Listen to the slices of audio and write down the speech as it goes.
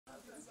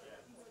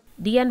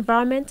The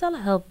Environmental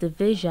Health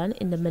Division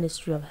in the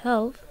Ministry of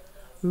Health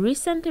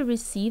recently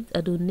received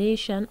a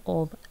donation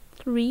of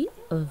 3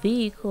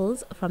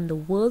 vehicles from the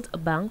World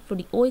Bank for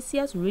the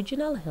OASIA's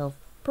Regional Health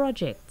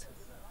Project.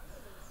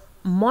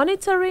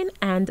 Monitoring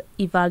and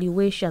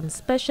Evaluation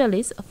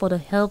Specialist for the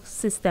Health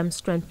System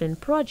Strengthening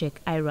Project,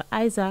 Ira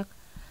Isaac,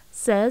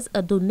 says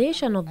a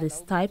donation of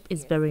this type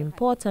is very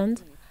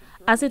important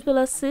as it will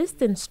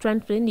assist in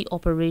strengthening the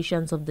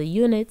operations of the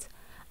unit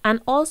and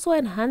also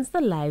enhance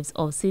the lives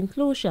of St.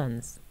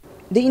 Lucians.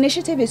 The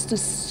initiative is to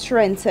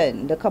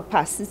strengthen the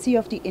capacity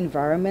of the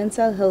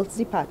Environmental Health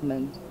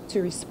Department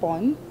to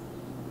respond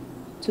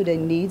to the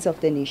needs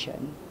of the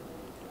nation,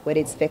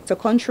 whether it's vector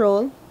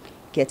control,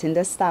 getting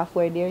the staff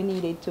where they're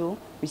needed to,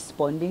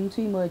 responding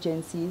to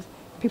emergencies,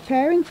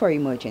 preparing for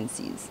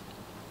emergencies.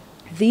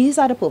 These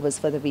are the purpose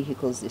for the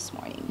vehicles this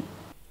morning.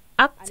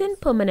 Acting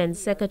Permanent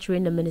Secretary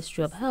in the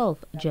Ministry of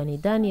Health, Jenny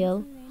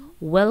Daniel,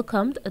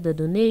 welcomed the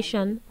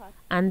donation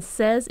and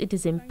says it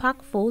is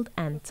impactful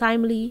and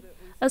timely,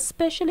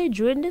 especially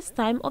during this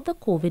time of the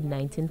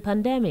COVID-19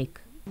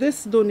 pandemic.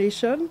 This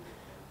donation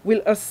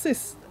will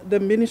assist the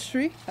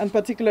ministry, and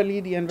particularly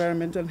the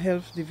Environmental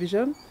Health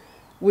Division,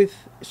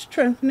 with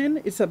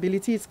strengthening its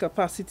ability, its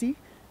capacity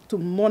to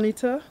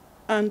monitor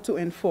and to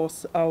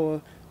enforce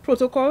our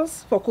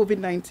protocols for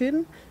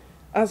COVID-19,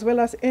 as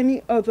well as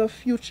any other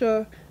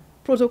future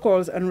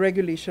protocols and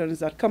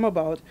regulations that come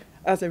about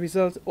as a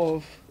result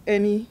of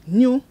any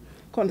new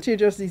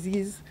contagious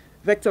disease,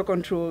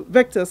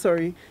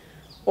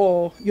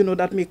 or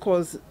that may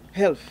cause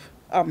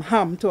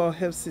harm to our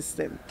health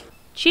system.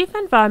 Chief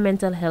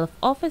Environmental Health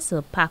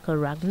Officer Packer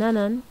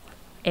Ragnanan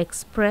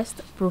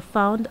expressed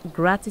profound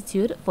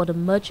gratitude for the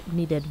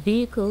much-needed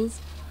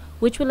vehicles,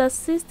 which will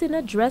assist in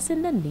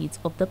addressing the needs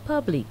of the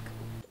public.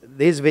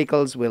 These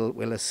vehicles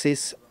will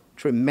assist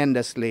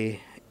tremendously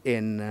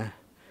in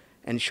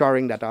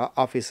ensuring that our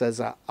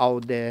officers are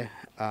out there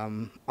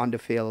on the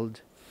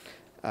field,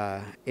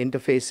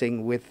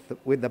 interfacing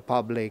with the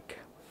public,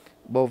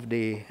 both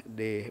the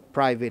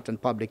private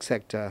and public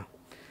sector,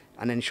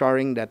 and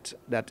ensuring that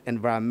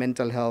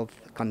environmental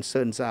health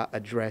concerns are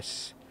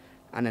addressed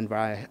and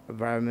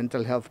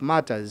environmental health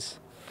matters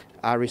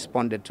are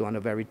responded to in a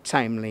very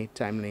timely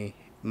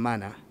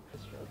manner.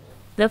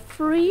 The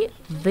 3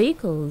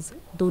 vehicles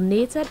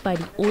donated by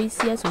the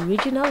OASIA's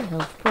Regional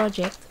Health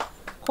Project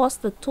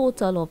cost a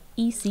total of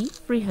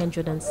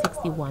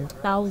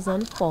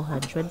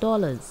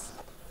 $361,400.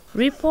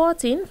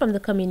 Reporting from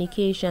the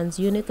Communications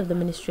Unit of the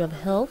Ministry of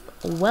Health,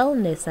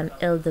 Wellness and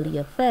Elderly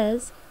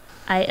Affairs,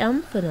 I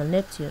am Fernal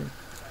Neptune.